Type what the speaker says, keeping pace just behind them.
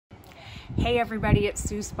Hey everybody, it's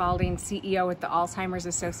Sue Spalding, CEO at the Alzheimer's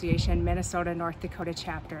Association, Minnesota, North Dakota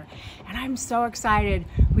chapter. And I'm so excited.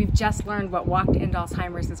 We've just learned what Walk to End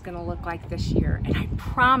Alzheimer's is gonna look like this year. And I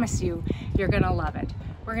promise you, you're gonna love it.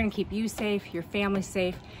 We're gonna keep you safe, your family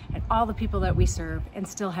safe, and all the people that we serve, and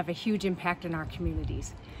still have a huge impact in our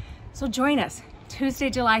communities. So join us Tuesday,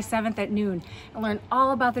 July 7th at noon and learn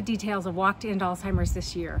all about the details of Walk to End Alzheimer's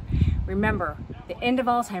this year. Remember, the end of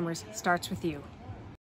Alzheimer's starts with you.